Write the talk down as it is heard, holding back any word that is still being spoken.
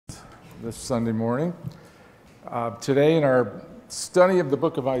this Sunday morning. Today in our study of the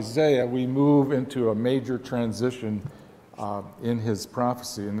book of Isaiah, we move into a major transition in his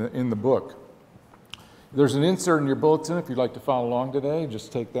prophecy, in the book. There's an insert in your bulletin if you'd like to follow along today.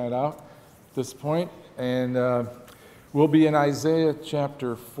 Just take that out at this point. And we'll be in Isaiah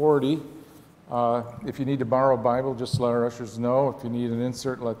chapter 40. If you need to borrow a Bible, just let our ushers know. If you need an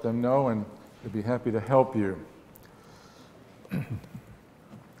insert, let them know, and they'd be happy to help you.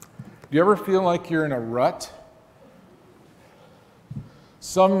 Do you ever feel like you're in a rut?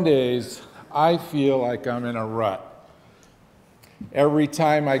 Some days I feel like I'm in a rut. Every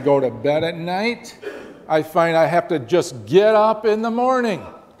time I go to bed at night, I find I have to just get up in the morning.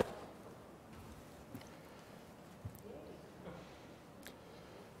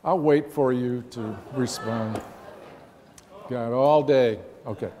 I'll wait for you to respond. Got all day.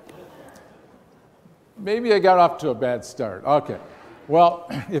 Okay. Maybe I got off to a bad start. Okay. Well,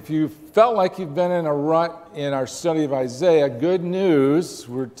 if you felt like you've been in a rut in our study of Isaiah, good news.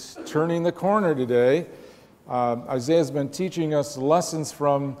 We're turning the corner today. Isaiah's been teaching us lessons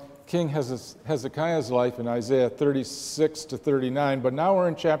from King Hezekiah's life in Isaiah 36 to 39, but now we're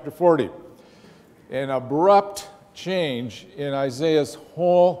in chapter 40. An abrupt change in Isaiah's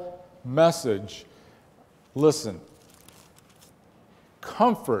whole message. Listen.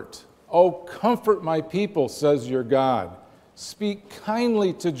 Comfort, oh, comfort my people, says your God. Speak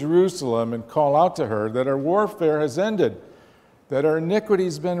kindly to Jerusalem and call out to her that her warfare has ended, that her iniquity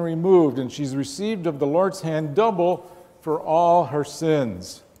has been removed, and she's received of the Lord's hand double for all her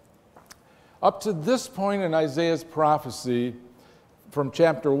sins. Up to this point in Isaiah's prophecy, from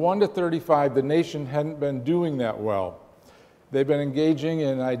chapter 1 to 35, the nation hadn't been doing that well. They've been engaging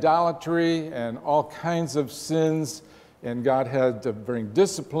in idolatry and all kinds of sins, and God had to bring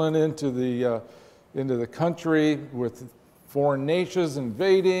discipline into the country with foreign nations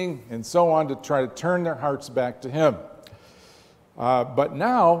invading and so on to try to turn their hearts back to Him. But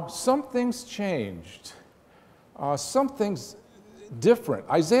now, something's changed. Something's different.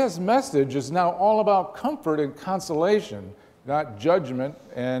 Isaiah's message is now all about comfort and consolation, not judgment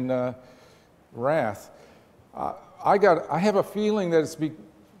and wrath. I have a feeling that it's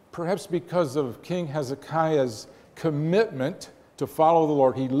perhaps because of King Hezekiah's commitment to follow the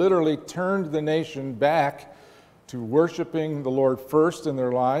Lord. He literally turned the nation back to worshiping the Lord first in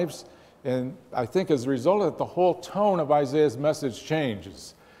their lives. And I think as a result of it, the whole tone of Isaiah's message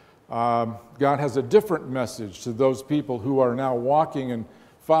changes. God has a different message to those people who are now walking and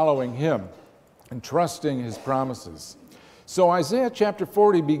following Him and trusting His promises. So Isaiah chapter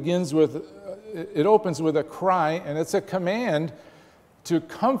 40 opens with a cry, and it's a command to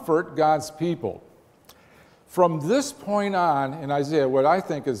comfort God's people. From this point on in Isaiah, what I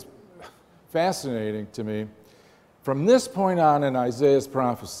think is fascinating to me, from this point on in Isaiah's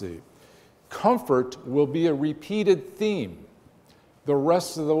prophecy, comfort will be a repeated theme the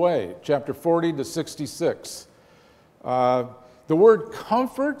rest of the way, chapter 40 to 66. The word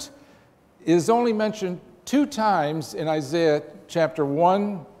comfort is only mentioned 2 times in Isaiah chapter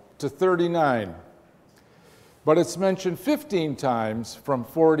 1 to 39, but it's mentioned 15 times from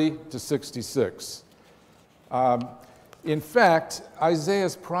 40 to 66. In fact,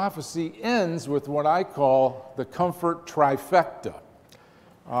 Isaiah's prophecy ends with what I call the comfort trifecta.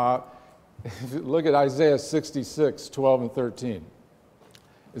 If you look at Isaiah 66, 12 and 13.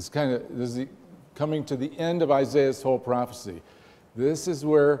 It's this is coming to the end of Isaiah's whole prophecy. This is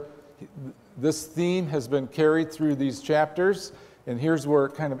where this theme has been carried through these chapters, and here's where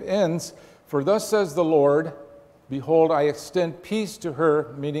it kind of ends. For thus says the Lord, behold, I extend peace to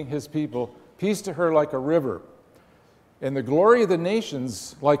her, meaning His people, peace to her like a river, and the glory of the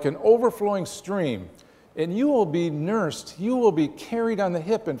nations like an overflowing stream. And you will be nursed, you will be carried on the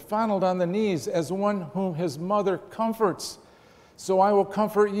hip and fondled on the knees as one whom his mother comforts. So I will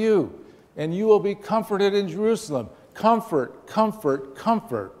comfort you, and you will be comforted in Jerusalem. Comfort, comfort,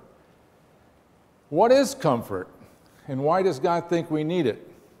 comfort. What is comfort, and why does God think we need it?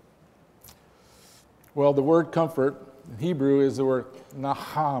 Well, the word comfort in Hebrew is the word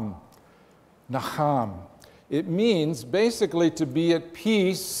naham. Naham. It means basically to be at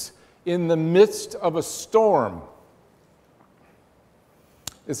peace in the midst of a storm.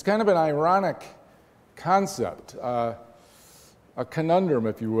 It's kind of an ironic concept, a conundrum,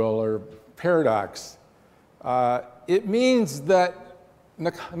 if you will, or paradox. It means that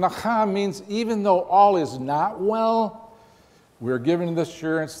Naham means even though all is not well, we're given the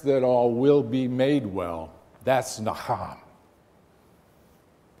assurance that all will be made well. That's Naham.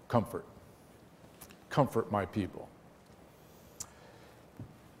 Comfort. Comfort my people.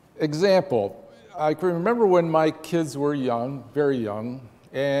 Example, I can remember when my kids were young, very young,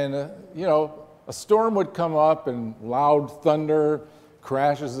 And, a storm would come up and loud thunder,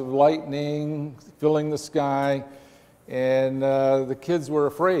 crashes of lightning filling the sky, and the kids were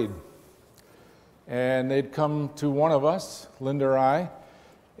afraid. And they'd come to one of us, Linda or I,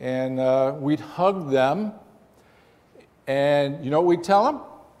 and we'd hug them. And you know what we'd tell them?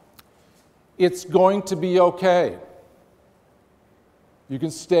 It's going to be okay. You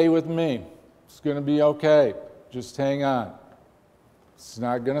can stay with me. It's going to be okay. Just hang on. It's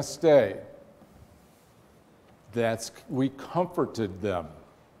not going to stay. We comforted them.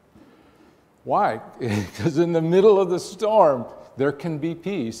 Why? Because in the middle of the storm, there can be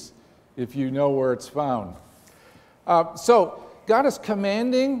peace if you know where it's found. So God is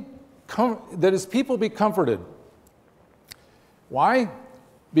commanding that his people be comforted. Why?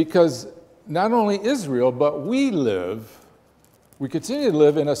 Because not only Israel, but we continue to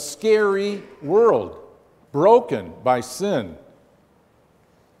live in a scary world, broken by sin.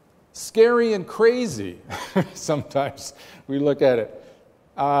 Scary and crazy, sometimes we look at it.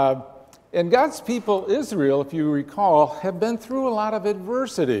 And God's people, Israel, if you recall, have been through a lot of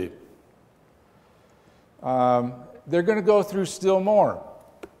adversity. They're going to go through still more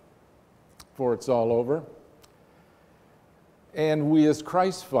before it's all over. And we as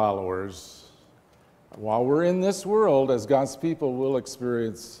Christ followers, while we're in this world, as God's people, will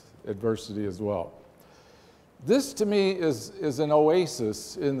experience adversity as well. This, to me, is an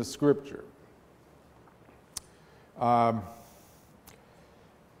oasis in the Scripture.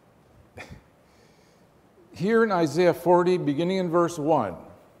 Here in Isaiah 40, beginning in verse 1,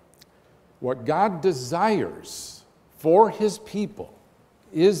 what God desires for his people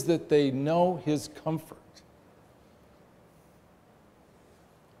is that they know his comfort.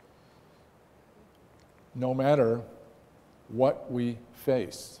 No matter what we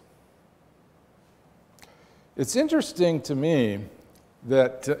face. It's interesting to me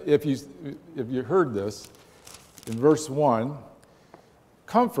that if you heard this in verse 1,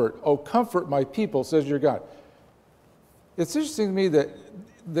 comfort, oh comfort my people, says your God. It's interesting to me that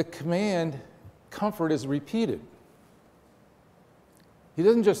the command comfort is repeated. He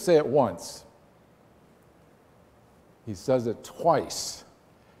doesn't just say it once. He says it twice.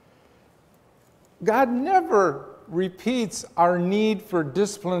 God never repeats our need for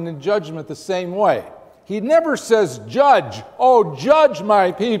discipline and judgment the same way. He never says, judge, oh, judge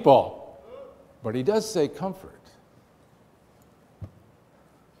my people. But he does say comfort.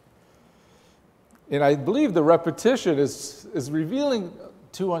 And I believe the repetition is revealing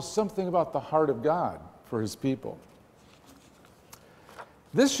to us something about the heart of God for his people.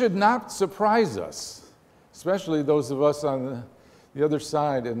 This should not surprise us, especially those of us on the other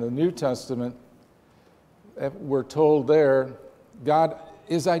side in the New Testament. We're told there, God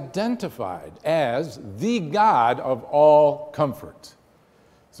is identified as the God of all comfort.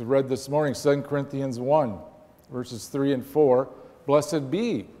 So read this morning, 2 Corinthians 1, verses 3 and 4. Blessed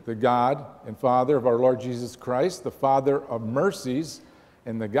be the God and Father of our Lord Jesus Christ, the Father of mercies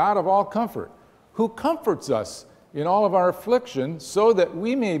and the God of all comfort, who comforts us in all of our affliction, so that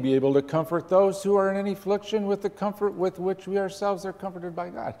we may be able to comfort those who are in any affliction with the comfort with which we ourselves are comforted by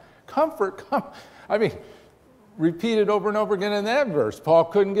God. Comfort, repeated over and over again in that verse. Paul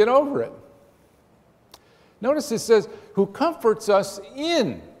couldn't get over it. Notice it says, who comforts us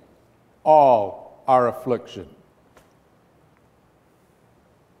in all our affliction.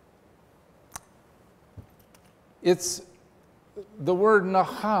 It's the word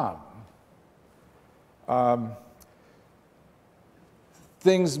naham.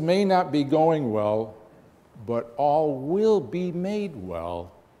 Things may not be going well, but all will be made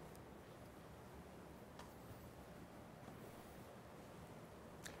well.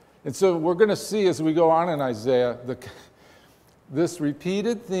 And so we're going to see as we go on in Isaiah, this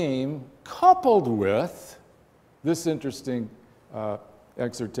repeated theme coupled with this interesting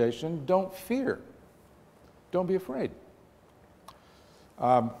exhortation, don't fear. Don't be afraid.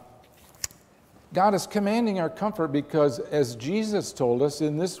 God is commanding our comfort because, as Jesus told us,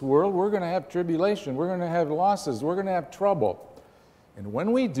 in this world we're going to have tribulation, we're going to have losses, we're going to have trouble. And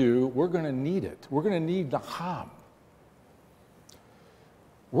when we do, we're going to need it. We're going to need the ham.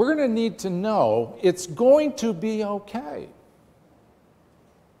 We're going to need to know it's going to be okay.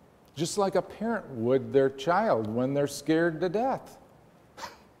 Just like a parent would their child when they're scared to death.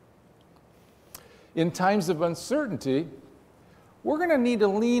 In times of uncertainty, we're going to need to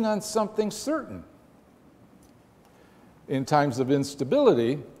lean on something certain. In times of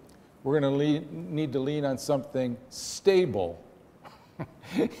instability, we're going to need to lean on something stable.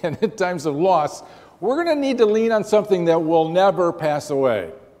 And in times of loss, we're going to need to lean on something that will never pass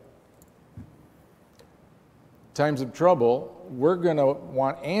away. times of trouble, we're going to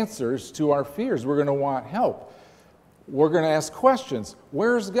want answers to our fears. We're going to want help. We're going to ask questions.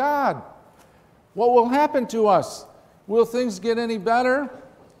 Where's God? What will happen to us? Will things get any better?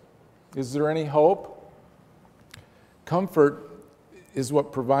 Is there any hope? Comfort is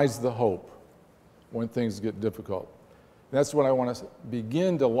what provides the hope when things get difficult. That's what I want to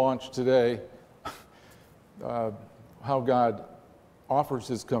begin to launch today, how God offers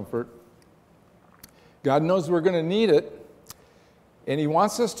his comfort. God knows we're going to need it, and he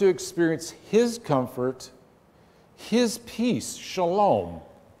wants us to experience his comfort, his peace, shalom,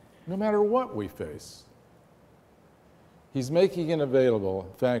 no matter what we face. He's making it available.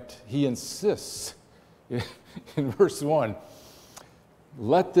 In fact, he insists in verse 1,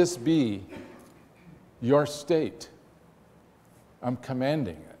 let this be your state. I'm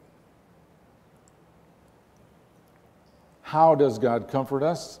commanding it. How does God comfort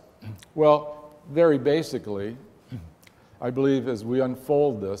us? Well, very basically, I believe as we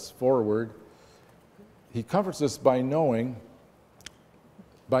unfold this forward, he comforts us by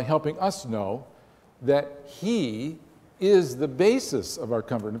helping us know that he is the basis of our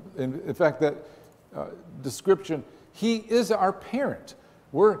comfort. In fact, that description, he is our parent.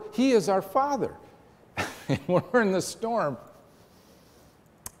 He is our father. And when we're in the storm,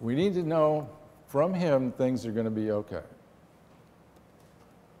 we need to know from him things are going to be okay.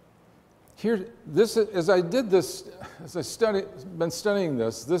 Here, as I been studying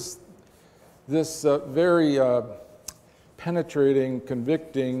this very penetrating,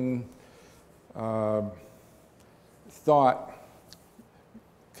 convicting thought,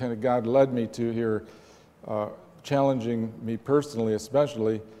 kind of God led me to here, challenging me personally,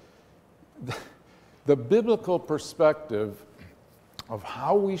 especially, the biblical perspective of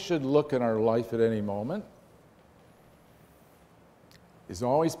how we should look at our life at any moment is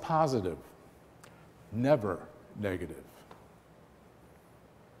always positive, never negative.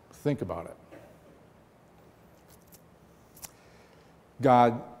 Think about it.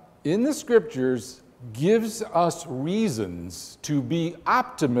 God, in the scriptures, gives us reasons to be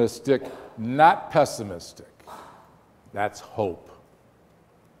optimistic, not pessimistic. That's hope.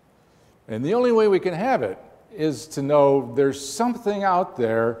 And the only way we can have it is to know there's something out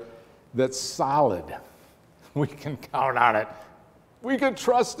there that's solid. We can count on it. We can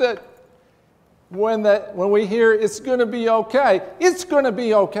trust it. When we hear it's going to be okay, it's going to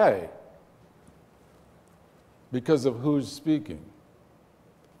be okay. Because of who's speaking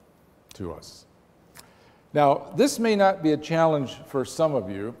to us. Now, this may not be a challenge for some of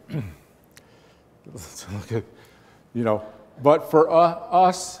you. But for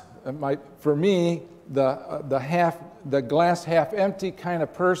us, for me, the glass half empty kind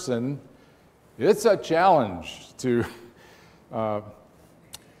of person, it's a challenge to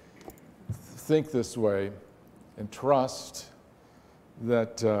think this way and trust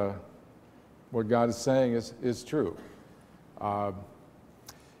that what God is saying is true.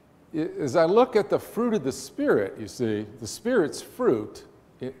 As I look at the fruit of the Spirit, you see, the Spirit's fruit,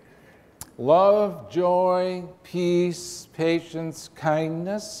 love, joy, peace, patience,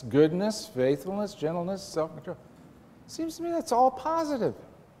 kindness, goodness, faithfulness, gentleness, self-control. Seems to me that's all positive.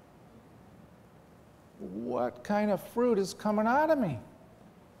 What kind of fruit is coming out of me?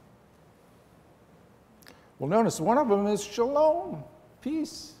 Well, notice one of them is shalom,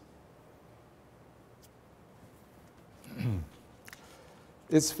 peace.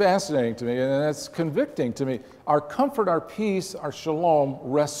 It's fascinating to me, and it's convicting to me. Our comfort, our peace, our shalom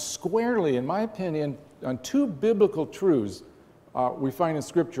rests squarely, in my opinion, on two biblical truths we find in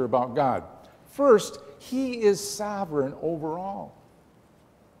Scripture about God. First, he is sovereign over all.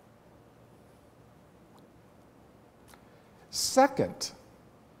 Second,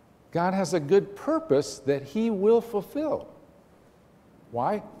 God has a good purpose that he will fulfill.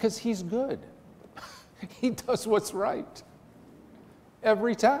 Why? Because he's good. He does what's right.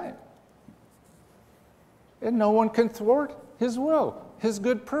 Every time. And no one can thwart his will, his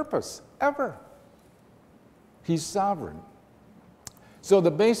good purpose, ever. He's sovereign. So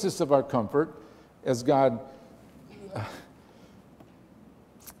the basis of our comfort, as God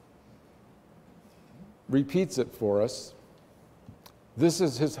repeats it for us, this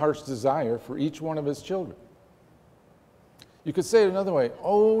is his heart's desire for each one of his children. You could say it another way.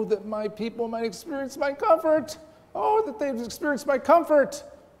 Oh, that my people might experience my comfort. Oh, that they've experienced my comfort.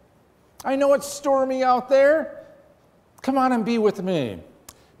 I know it's stormy out there. Come on and be with me,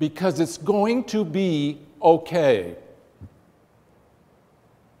 because it's going to be okay.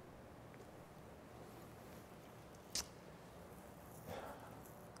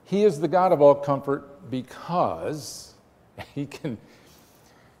 He is the God of all comfort because he can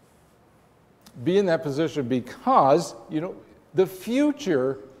be in that position because, the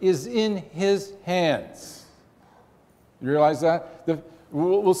future is in his hands. You realize that?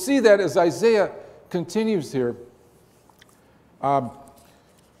 We'll see that as Isaiah continues here. The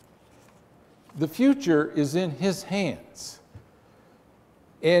future is in his hands.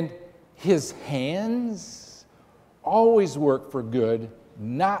 And his hands always work for good,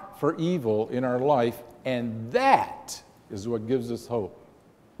 not for evil in our life. And that is what gives us hope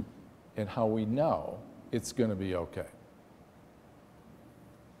and how we know it's going to be okay,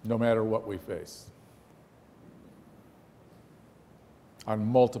 no matter what we face, on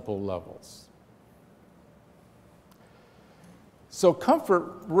multiple levels. So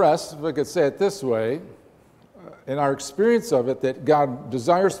comfort rests, if I could say it this way, in our experience of it that God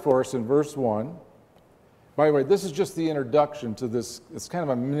desires for us in verse 1. By the way, this is just the introduction to this. It's kind of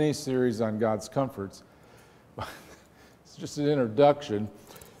a mini-series on God's comforts. It's just an introduction.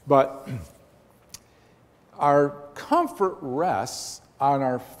 But our comfort rests on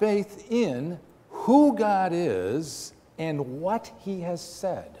our faith in who God is and what he has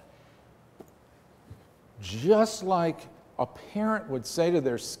said. Just like a parent would say to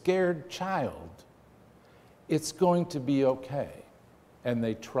their scared child, it's going to be okay, and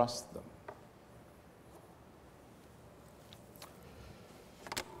they trust them.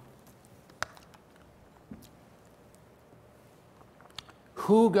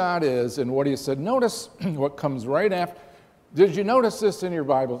 Who God is and what he said. Notice what comes right after. Did you notice this in your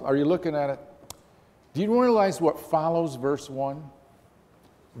Bible? Are you looking at it? Do you realize what follows verse 1?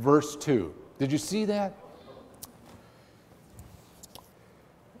 Verse 2. Did you see that?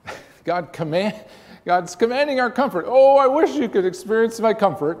 God's commanding our comfort. Oh, I wish you could experience my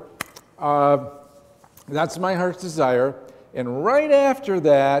comfort. That's my heart's desire. And right after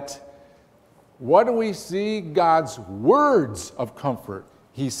that, what do we see? God's words of comfort.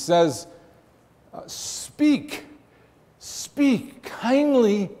 He says, speak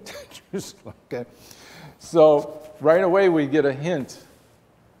kindly to Jerusalem. Okay? So right away we get a hint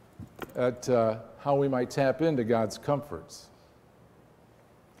at how we might tap into God's comforts.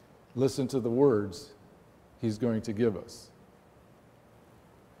 Listen to the words he's going to give us.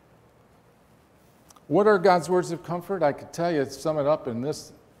 What are God's words of comfort? I could tell you, sum it up in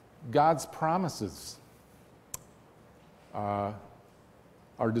this. God's promises are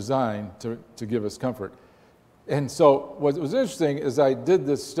designed to give us comfort. And so what was interesting as I did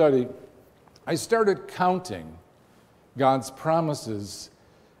this study, I started counting God's promises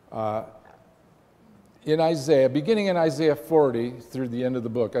in Isaiah, beginning in Isaiah 40 through the end of the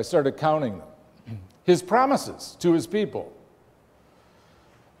book. I started counting them. His promises to his people.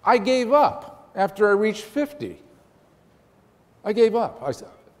 I gave up after I reached 50. I gave up. I said,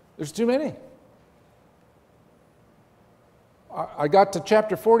 there's too many. I got to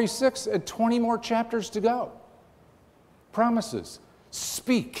chapter 46 and 20 more chapters to go. Promises.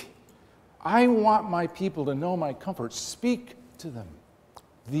 Speak. I want my people to know my comfort. Speak to them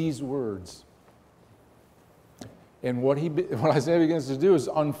these words. And what Isaiah begins to do is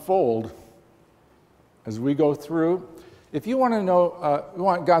unfold as we go through. If you want to know, you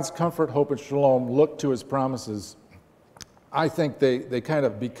want God's comfort, hope, and shalom, look to his promises. I think they kind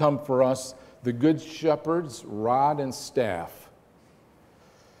of become for us the good shepherd's rod and staff.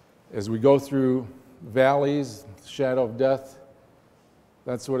 As we go through valleys, shadow of death,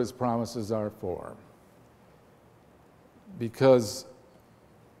 that's what his promises are for. Because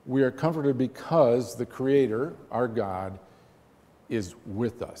we are comforted because the Creator, our God, is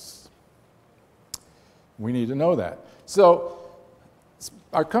with us. We need to know that. So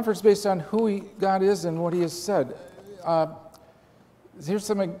our comfort is based on who God is and what he has said. Here's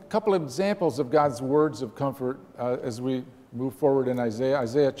a couple of examples of God's words of comfort as we move forward in Isaiah.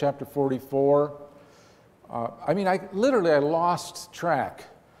 Isaiah chapter 44. I lost track.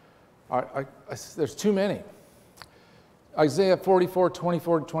 There's too many. Isaiah 44,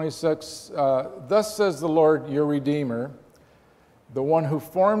 24 to 26. Thus says the Lord, your Redeemer, the one who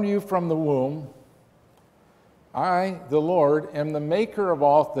formed you from the womb. I, the Lord, am the maker of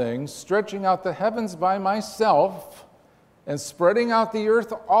all things, stretching out the heavens by myself and spreading out the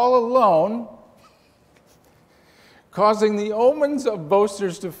earth all alone, causing the omens of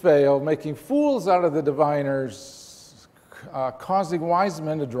boasters to fail, making fools out of the diviners, causing wise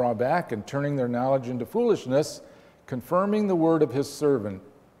men to draw back and turning their knowledge into foolishness, confirming the word of his servant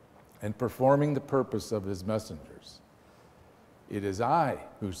and performing the purpose of his messengers. It is I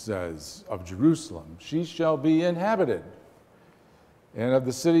who says of Jerusalem, she shall be inhabited, and of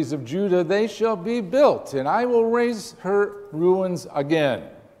the cities of Judah, they shall be built, and I will raise her ruins again.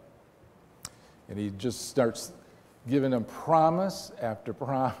 And he just starts giving them promise after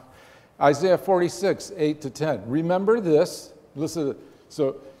promise. Isaiah 46, 8 to 10. Remember this. Listen.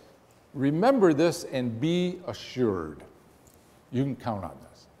 So remember this and be assured. You can count on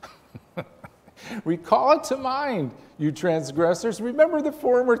this. Recall it to mind, you transgressors. Remember the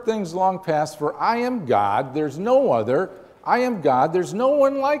former things long past, for I am God, there's no other. I am God, there's no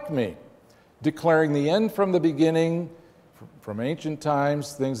one like me. Declaring the end from the beginning, from ancient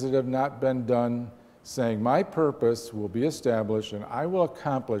times, things that have not been done, saying, my purpose will be established, and I will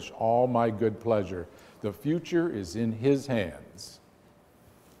accomplish all my good pleasure. The future is in his hands.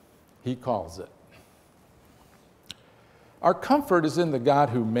 He calls it. Our comfort is in the God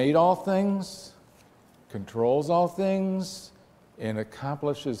who made all things, controls all things, and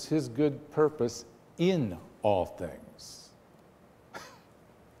accomplishes his good purpose in all things.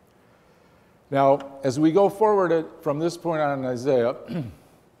 Now, as we go forward from this point on in Isaiah,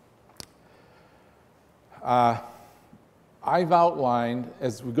 I've outlined,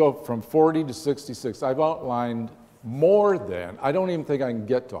 as we go from 40 to 66, I've outlined more than, I don't even think I can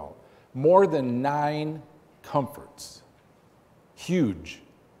get to all, more than 9 comforts. Huge,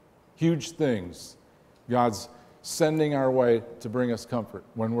 huge things God's sending our way to bring us comfort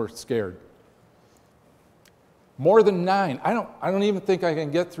when we're scared. More than 9. I don't even think I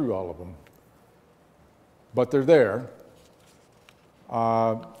can get through all of them. But they're there.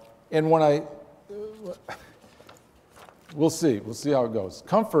 And when we'll see how it goes.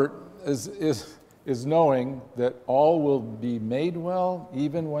 Comfort is knowing that all will be made well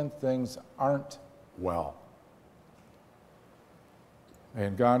even when things aren't well.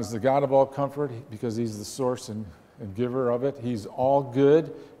 And God is the God of all comfort because he's the source and giver of it. He's all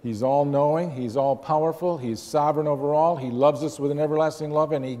good. He's all knowing. He's all powerful. He's sovereign over all. He loves us with an everlasting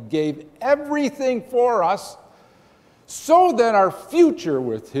love, and he gave everything for us so that our future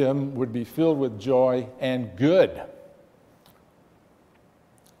with him would be filled with joy and good.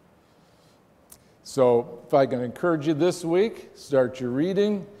 So if I can encourage you this week, start your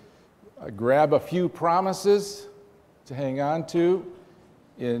reading, grab a few promises to hang on to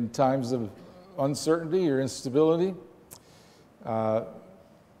in times of uncertainty or instability, to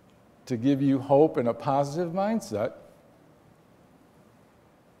give you hope and a positive mindset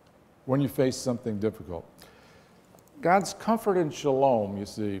when you face something difficult. God's comfort and shalom, you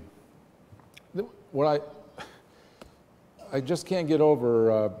see. What I just can't get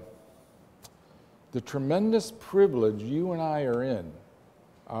over the tremendous privilege you and I are in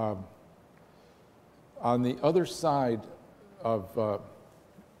on the other side of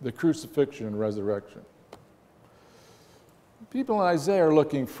the crucifixion and resurrection. People in Isaiah are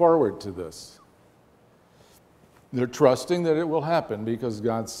looking forward to this. They're trusting that it will happen because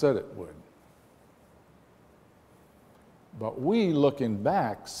God said it would. But we, looking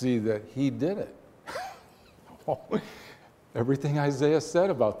back, see that he did it. Everything Isaiah said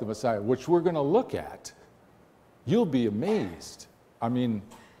about the Messiah, which we're going to look at, you'll be amazed. I mean,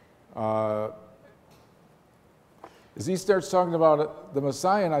 as he starts talking about the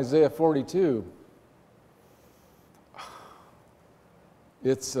Messiah in Isaiah 42,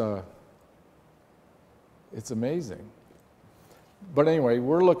 it's amazing. But anyway,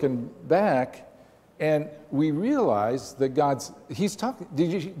 we're looking back, and we realize that he's talking.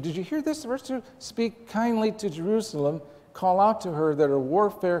 Did you hear this verse 2? Speak kindly to Jerusalem, call out to her that her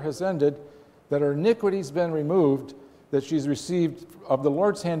warfare has ended, that her iniquity's been removed, that she's received of the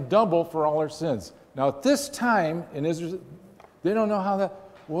Lord's hand double for all her sins. Now, at this time in Israel, they don't know how that.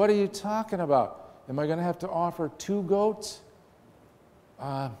 What are you talking about? Am I going to have to offer 2 goats?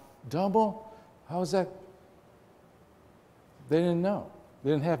 Double? How is that? They didn't know.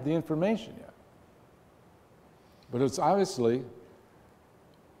 They didn't have the information yet. But it's obviously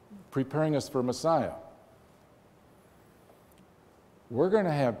preparing us for Messiah. We're going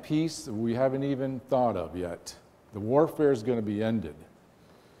to have peace that we haven't even thought of yet. The warfare is going to be ended.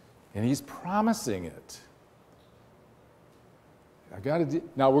 And he's promising it.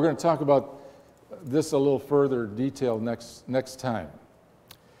 Now we're going to talk about this a little further detail next time.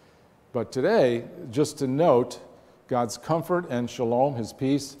 But today, just to note, God's comfort and shalom, his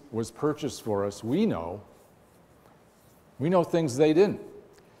peace, was purchased for us. We know things they didn't.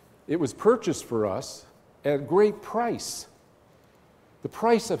 It was purchased for us at a great price. The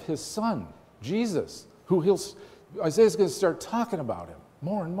price of his son, Jesus, who Isaiah's going to start talking about him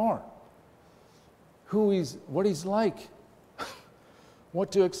more and more. What he's like,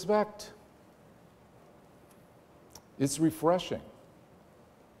 what to expect. It's refreshing.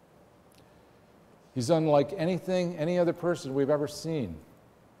 He's unlike any other person we've ever seen.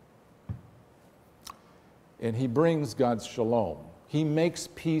 And he brings God's shalom. He makes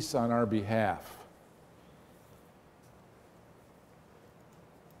peace on our behalf.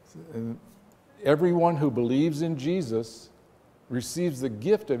 And everyone who believes in Jesus receives the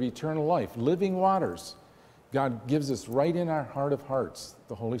gift of eternal life, living waters. God gives us right in our heart of hearts,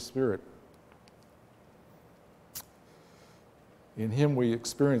 the Holy Spirit. In him we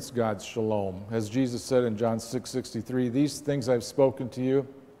experience God's shalom. As Jesus said in John 6:63, these things I've spoken to you,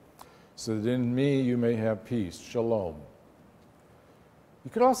 so that in me you may have peace. Shalom.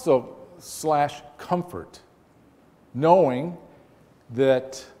 You could also slash comfort, knowing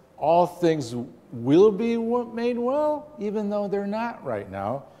that all things will be made well, even though they're not right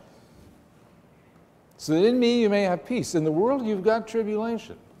now. So that in me you may have peace. In the world you've got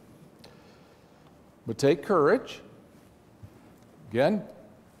tribulation. But take courage. Again,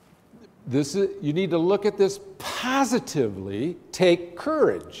 you need to look at this positively. Take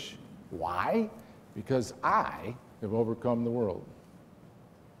courage. Why? Because I have overcome the world.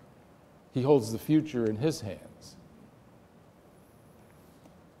 He holds the future in his hands.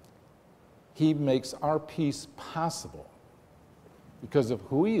 He makes our peace possible because of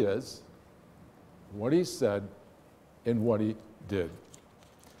who he is, what he said, and what he did.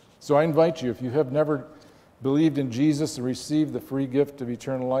 So I invite you, if you have never believed in Jesus and received the free gift of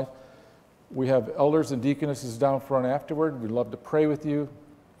eternal life, we have elders and deaconesses down front afterward. We'd love to pray with you.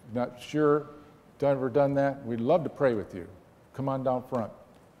 If you're not sure, never done that, we'd love to pray with you. Come on down front.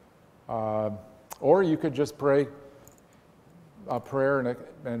 Or you could just pray a prayer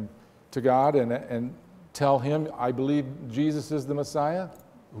and to God and tell him, I believe Jesus is the Messiah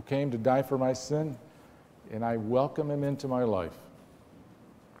who came to die for my sin, and I welcome him into my life.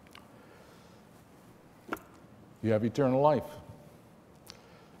 You have eternal life.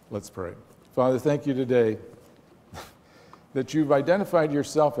 Let's pray. Father, thank you today that you've identified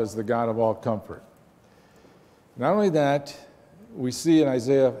yourself as the God of all comfort. Not only that, we see in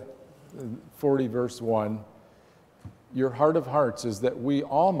Isaiah 40, verse 1, your heart of hearts is that we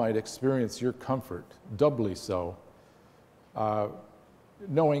all might experience your comfort, doubly so,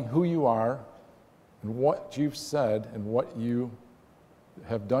 knowing who you are and what you've said and what you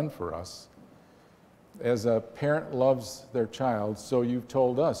have done for us. As a parent loves their child, so you've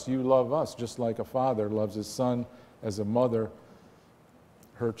told us you love us just like a father loves his son, as a mother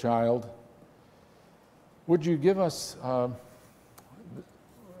her child. Would you give us,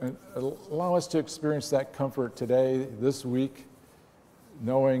 allow us to experience that comfort today, this week,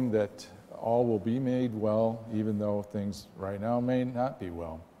 knowing that all will be made well, even though things right now may not be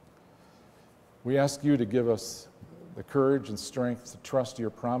well. We ask you to give us the courage and strength to trust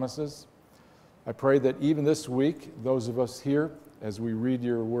your promises. I pray that even this week, those of us here, as we read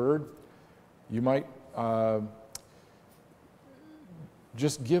your word, you might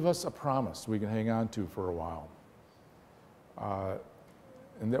just give us a promise we can hang on to for a while.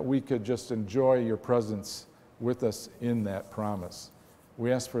 And that we could just enjoy your presence with us in that promise.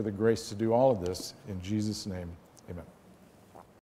 We ask for the grace to do all of this in Jesus' name. Amen.